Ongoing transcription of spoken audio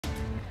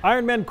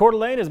Ironman Coeur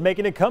d'Alene is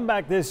making a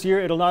comeback this year.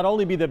 It'll not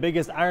only be the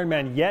biggest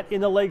Ironman yet in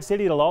the Lake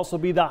City, it'll also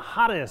be the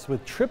hottest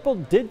with triple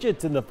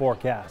digits in the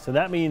forecast. And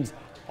that means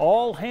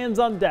all hands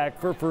on deck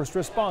for first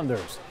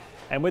responders.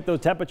 And with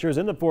those temperatures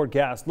in the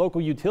forecast, local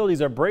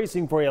utilities are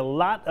bracing for a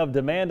lot of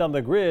demand on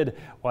the grid,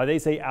 while they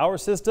say our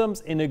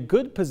system's in a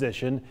good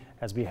position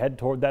as we head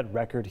toward that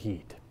record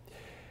heat.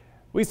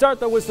 We start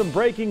though with some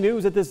breaking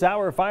news at this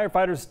hour.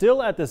 Firefighters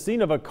still at the scene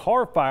of a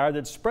car fire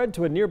that spread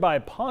to a nearby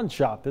pawn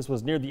shop. This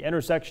was near the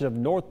intersection of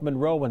North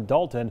Monroe and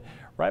Dalton,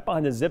 right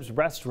behind the Zips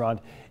restaurant.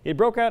 It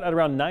broke out at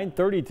around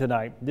 9:30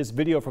 tonight. This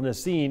video from the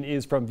scene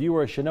is from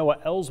viewer Shanoa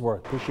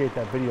Ellsworth. Appreciate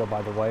that video,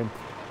 by the way.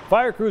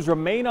 Fire crews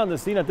remain on the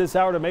scene at this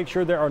hour to make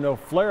sure there are no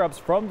flare-ups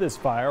from this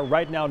fire.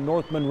 Right now,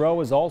 North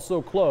Monroe is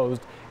also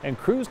closed, and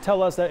crews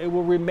tell us that it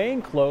will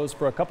remain closed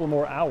for a couple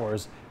more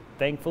hours.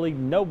 Thankfully,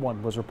 no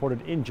one was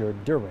reported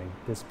injured during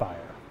this fire.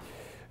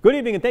 Good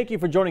evening and thank you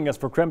for joining us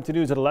for KREM 2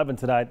 News at 11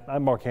 tonight.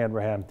 I'm Mark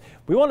Hanrahan.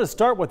 We want to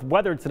start with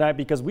weather tonight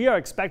because we are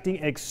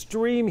expecting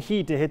extreme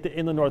heat to hit the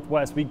inland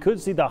Northwest. We could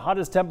see the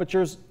hottest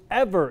temperatures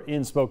ever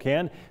in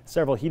Spokane.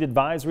 Several heat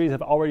advisories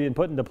have already been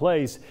put into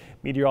place.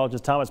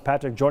 Meteorologist Thomas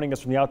Patrick joining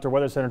us from the Outdoor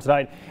Weather Center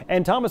tonight.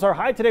 And Thomas, our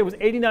high today was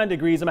 89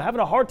 degrees. I'm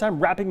having a hard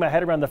time wrapping my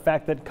head around the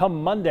fact that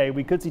come Monday,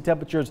 we could see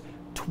temperatures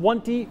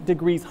 20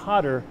 degrees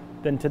hotter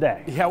than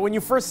today. Yeah, when you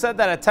first said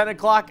that at 10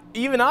 o'clock,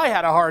 even I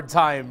had a hard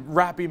time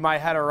wrapping my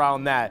head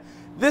around that.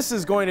 This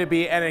is going to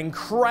be an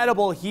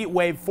incredible heat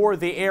wave for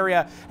the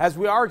area, as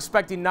we are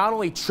expecting not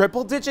only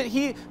triple-digit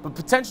heat, but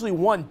potentially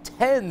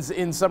 110s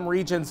in some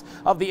regions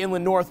of the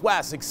inland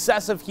Northwest.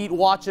 Excessive heat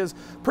watches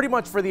pretty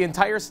much for the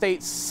entire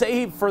state,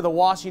 save for the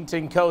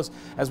Washington coast,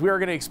 as we are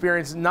going to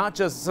experience not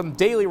just some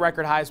daily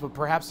record highs, but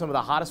perhaps some of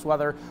the hottest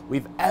weather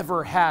we've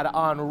ever had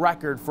on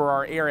record for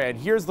our area. And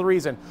here's the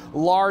reason: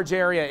 large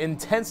area,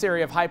 intense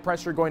area of high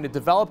pressure going to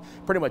develop,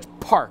 pretty much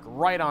park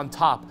right on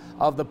top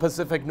of the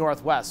Pacific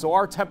Northwest. So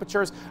our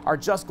temperatures are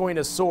just going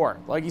to soar.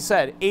 Like you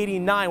said,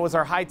 89 was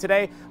our high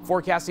today,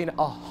 forecasting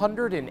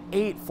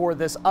 108 for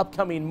this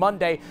upcoming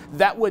Monday.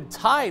 That would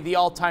tie the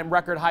all-time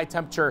record high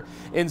temperature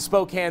in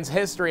Spokane's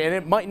history. And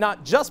it might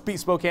not just be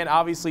Spokane.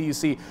 Obviously, you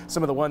see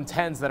some of the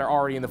 110s that are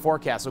already in the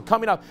forecast. So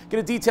coming up,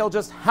 going to detail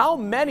just how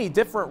many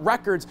different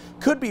records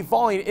could be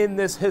falling in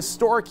this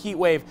historic heat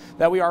wave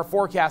that we are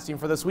forecasting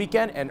for this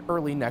weekend and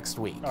early next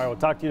week. All right, we'll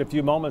talk to you in a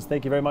few moments.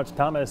 Thank you very much,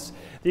 Thomas.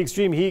 The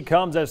extreme heat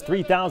comes as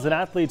 3,000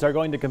 athletes are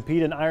going to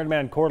compete in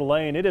Ironman Coeur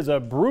d'Alene. It is a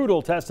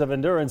brutal test of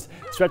endurance,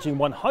 stretching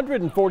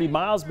 140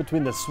 miles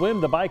between the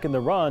swim, the bike, and the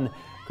run.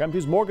 KREM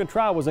 2's Morgan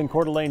Trout was in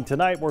Coeur d'Alene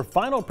tonight, where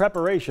final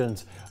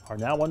preparations are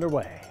now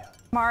underway.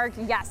 Mark,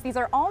 yes, these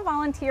are all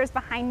volunteers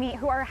behind me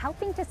who are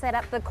helping to set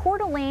up the Coeur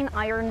d'Alene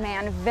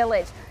Ironman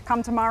Village.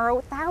 Come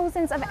tomorrow,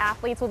 thousands of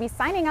athletes will be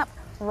signing up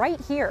right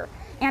here.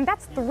 And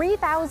that's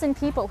 3,000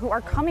 people who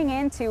are coming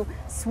in to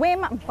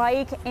swim,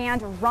 bike,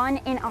 and run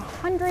in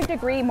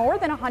more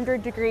than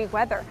 100-degree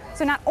weather.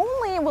 So not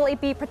only will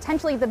it be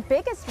potentially the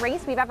biggest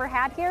race we've ever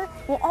had here,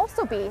 it will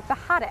also be the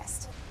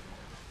hottest.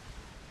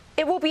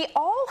 It will be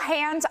all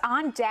hands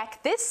on deck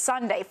this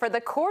Sunday for the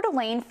Coeur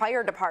d'Alene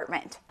Fire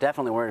Department.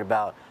 Definitely worried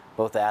about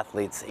both the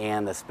athletes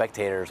and the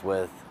spectators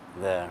with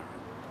the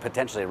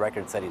potentially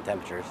record-setting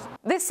temperatures.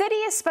 The city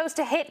is supposed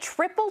to hit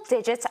triple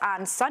digits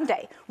on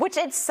Sunday, which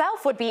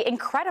itself would be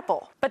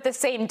incredible. But the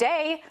same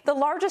day, the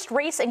largest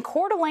race in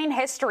Coeur d'Alene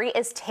history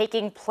is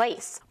taking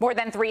place. More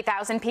than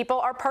 3,000 people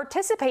are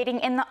participating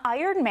in the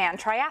Ironman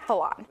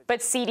Triathlon. But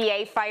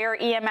CDA Fire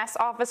EMS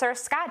officer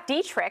Scott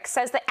Dietrich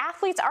says the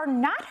athletes are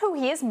not who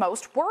he is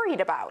most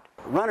worried about.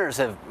 Runners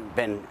have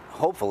been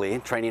hopefully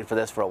training for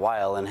this for a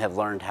while and have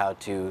learned how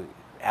to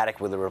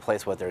adequately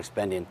replace what they're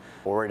expending.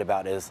 What we're worried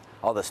about is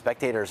all the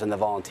spectators and the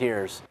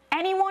volunteers.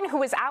 Anyone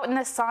who is out in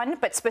the sun,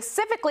 but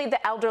specifically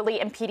the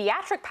elderly and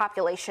pediatric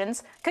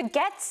populations, could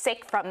get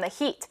sick from the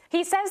heat.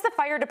 He says the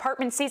fire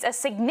department sees a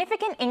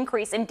significant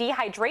increase in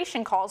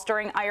dehydration calls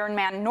during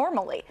Ironman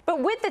normally.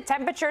 But with the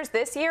temperatures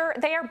this year,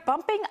 they are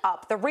bumping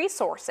up the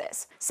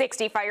resources.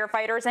 60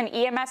 firefighters and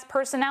EMS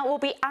personnel will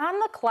be on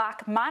the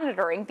clock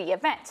monitoring the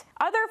event.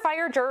 Other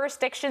fire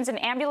jurisdictions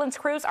and ambulance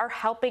crews are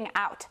helping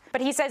out.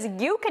 But he says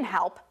you can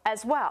help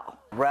as well.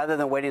 Rather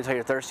than waiting until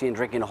you're thirsty and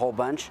drinking a whole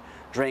bunch,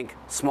 drink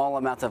small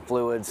amounts of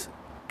fluids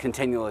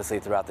continuously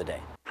throughout the day.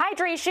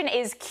 Hydration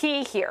is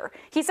key here.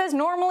 He says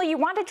normally you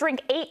want to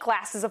drink 8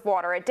 glasses of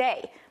water a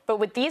day, but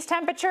with these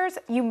temperatures,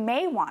 you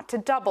may want to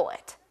double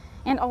it.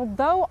 And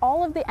although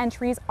all of the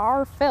entries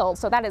are filled,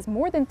 so that is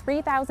more than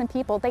 3,000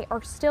 people, they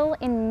are still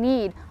in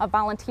need of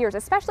volunteers,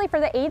 especially for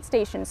the aid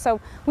stations.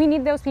 So we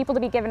need those people to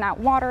be giving out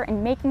water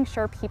and making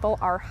sure people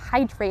are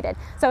hydrated.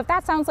 So if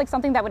that sounds like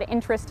something that would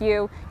interest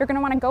you, you're going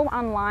to want to go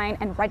online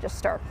and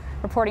register.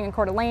 Reporting in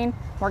Coeur d'Alene,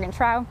 Morgan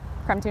Trout,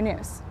 KREM 2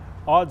 News.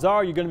 Odds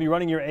are you're going to be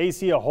running your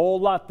AC a whole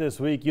lot this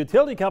week.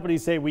 Utility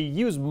companies say we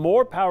use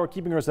more power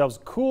keeping ourselves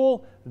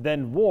cool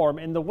than warm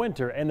in the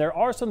winter. And there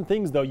are some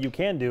things, though, you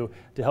can do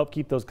to help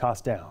keep those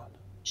costs down.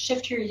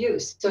 Shift your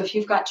use. So if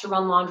you've got to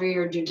run laundry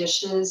or do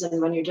dishes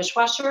and run your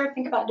dishwasher,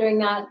 think about doing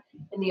that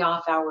in the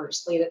off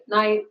hours, late at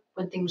night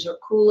when things are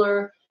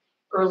cooler.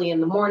 early in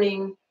the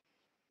morning.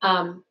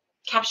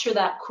 Capture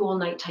that cool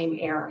nighttime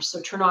air.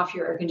 So turn off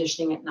your air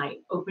conditioning at night,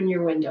 open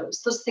your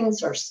windows. Those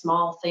things are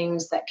small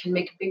things that can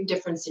make a big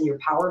difference in your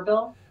power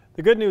bill.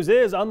 The good news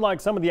is,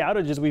 unlike some of the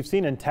outages we've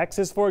seen in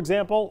Texas, for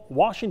example,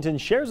 Washington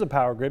shares a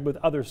power grid with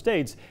other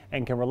states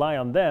and can rely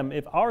on them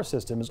if our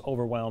system is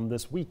overwhelmed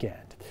this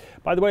weekend.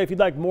 By the way, if you'd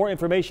like more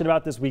information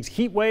about this week's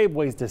heat wave,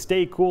 ways to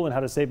stay cool, and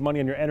how to save money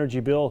on your energy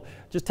bill,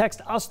 just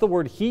text us the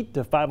word HEAT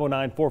to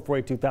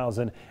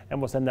 509-448-2000 and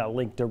we'll send that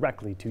link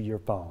directly to your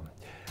phone.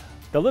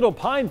 The Little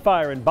Pine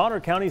Fire in Bonner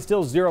County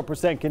still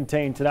 0%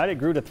 contained tonight. It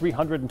grew to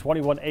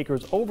 321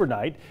 acres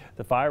overnight.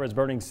 The fire is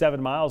burning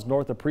 7 miles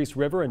north of Priest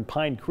River and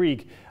Pine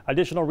Creek.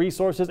 Additional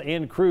resources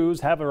and crews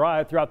have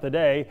arrived throughout the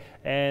day,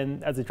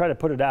 and as they try to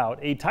put it out,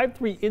 a Type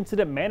 3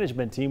 incident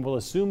management team will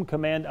assume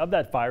command of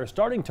that fire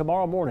starting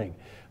tomorrow morning.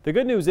 The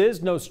good news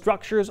is no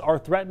structures are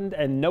threatened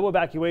and no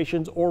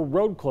evacuations or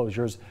road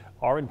closures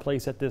are in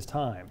place at this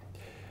time.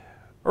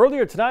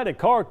 Earlier tonight, a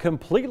car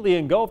completely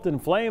engulfed in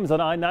flames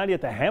on I-90 at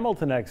the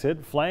Hamilton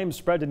exit. Flames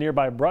spread to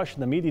nearby brush in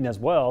the median as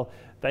well.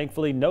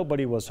 Thankfully,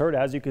 nobody was hurt.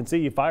 As you can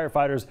see,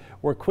 firefighters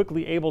were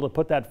quickly able to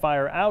put that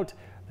fire out.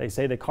 They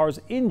say the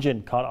car's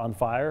engine caught on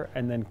fire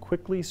and then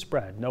quickly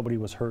spread. Nobody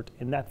was hurt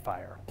in that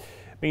fire.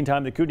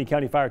 Meantime, the Kootenai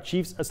County Fire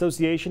Chiefs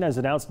Association has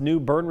announced new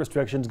burn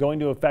restrictions going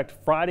to affect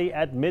Friday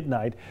at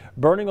midnight.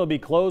 Burning will be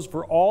closed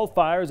for all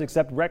fires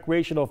except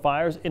recreational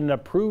fires in an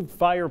approved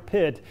fire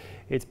pit.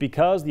 It's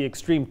because the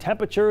extreme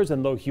temperatures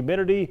and low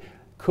humidity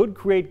could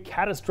create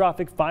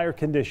catastrophic fire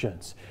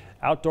conditions.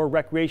 Outdoor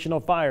recreational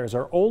fires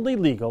are only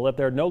legal if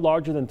they're no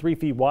larger than 3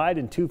 feet wide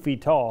and 2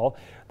 feet tall.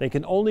 They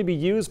can only be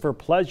used for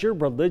pleasure,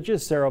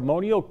 religious,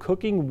 ceremonial,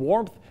 cooking,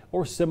 warmth,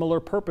 or similar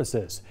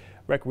purposes.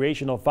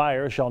 Recreational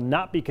fires shall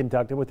not be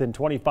conducted within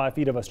 25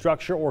 feet of a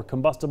structure or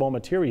combustible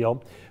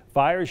material.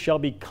 Fires shall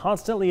be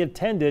constantly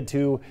attended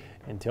to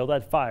until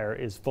that fire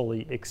is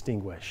fully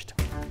extinguished.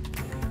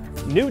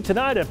 New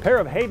tonight, a pair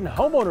of Hayden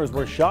homeowners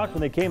were shocked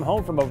when they came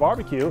home from a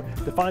barbecue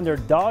to find their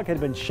dog had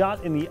been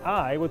shot in the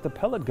eye with a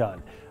pellet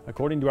gun.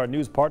 According to our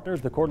news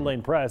partners, the Coeur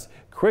d'Alene Press,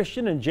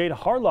 Christian and Jade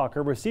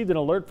Harlocker received an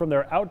alert from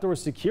their outdoor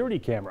security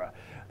camera.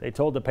 They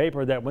told the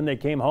paper that when they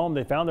came home,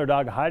 they found their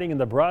dog hiding in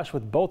the brush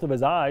with both of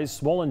his eyes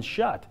swollen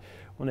shut.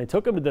 When they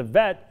took him to the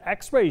vet,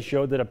 x-rays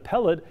showed that a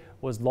pellet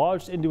was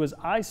lodged into his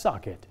eye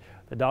socket.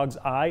 The dog's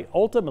eye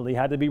ultimately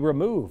had to be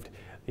removed.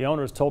 The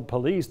owners told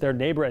police their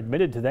neighbor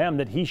admitted to them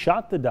that he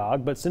shot the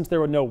dog, but since there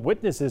were no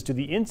witnesses to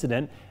the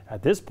incident,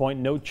 at this point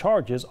no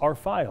charges are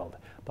filed.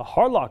 The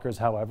Harlockers,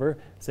 however,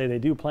 say they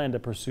do plan to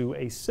pursue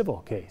a civil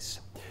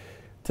case.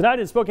 Tonight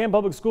in Spokane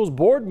Public Schools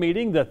board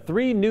meeting, the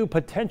 3 new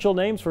potential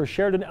names for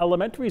Sheridan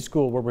Elementary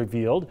School were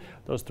revealed.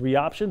 Those 3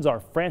 options are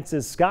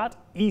Francis Scott,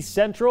 East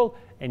Central,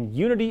 and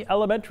Unity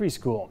Elementary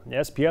School. The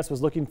SPS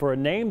was looking for a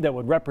name that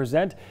would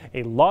represent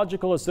a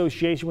logical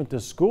association with the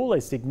school, a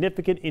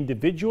significant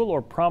individual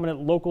or prominent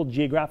local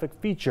geographic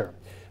feature.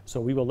 So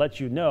we will let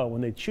you know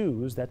when they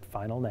choose that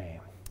final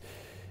name.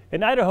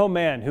 An Idaho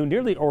man who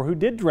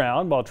did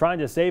drown while trying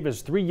to save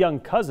his 3 young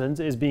cousins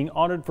is being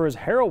honored for his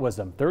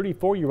heroism.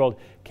 34-year-old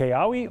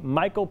Keawe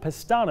Michael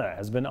Pestana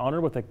has been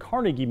honored with a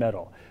Carnegie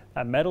Medal.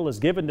 That medal is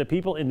given to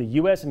people in the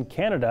U.S. and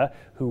Canada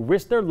who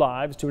risk their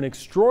lives to an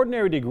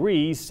extraordinary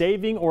degree,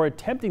 saving or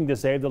attempting to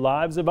save the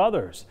lives of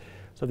others.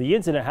 So the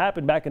incident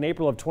happened back in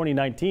April of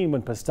 2019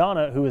 when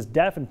Pestana, who is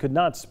deaf and could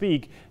not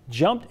speak,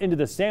 jumped into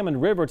the Salmon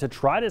River to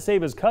try to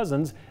save his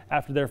cousins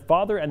after their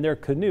father and their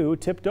canoe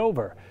tipped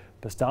over.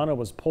 Pestana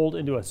was pulled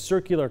into a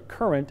circular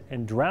current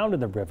and drowned in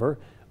the river.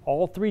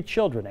 All 3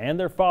 children and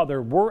their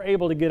father were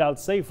able to get out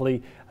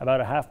safely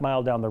about a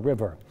half-mile down the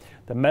river.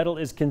 The medal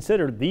is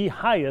considered the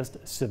highest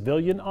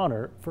civilian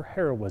honor for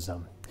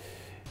heroism.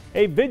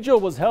 A vigil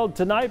was held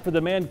tonight for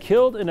the man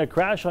killed in a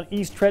crash on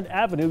East Trent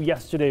Avenue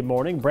yesterday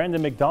morning.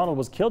 Brandon McDonald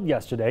was killed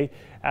yesterday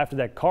after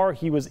that car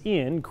he was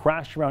in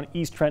crashed around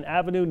East Trent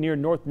Avenue near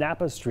North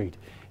Napa Street.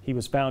 He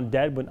was found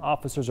dead when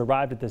officers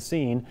arrived at the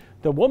scene.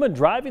 The woman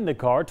driving the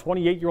car,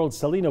 28-year-old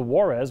Selena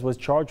Juarez, was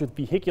charged with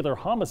vehicular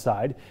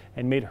homicide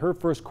and made her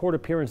first court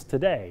appearance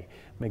today.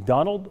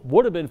 McDonald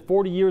would have been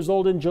 40 years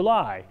old in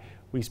July.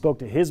 We spoke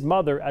to his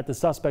mother at the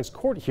suspect's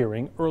court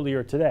hearing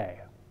earlier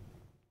today.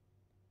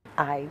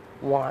 I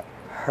want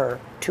her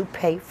to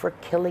pay for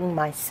killing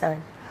my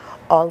son.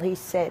 All he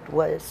said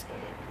was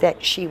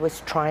that she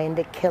was trying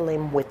to kill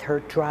him with her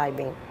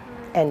driving,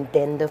 and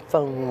then the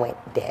phone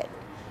went dead.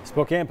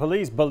 Spokane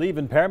police believe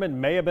impairment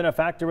may have been a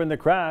factor in the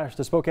crash.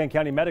 The Spokane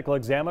County Medical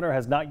Examiner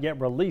has not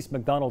yet released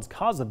McDonald's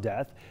cause of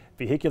death.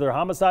 Vehicular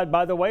homicide,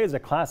 by the way, is a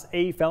Class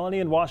A felony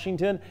in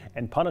Washington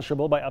and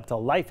punishable by up to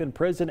life in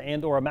prison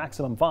and/or a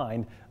maximum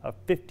fine of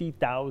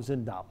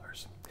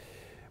 $50,000.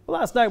 Well,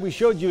 last night we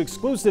showed you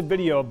exclusive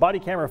video of body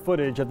camera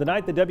footage of the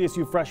night the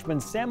WSU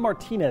freshman Sam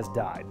Martinez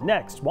died.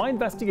 Next, why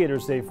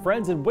investigators say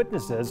friends and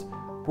witnesses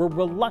were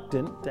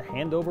reluctant to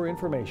hand over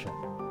information.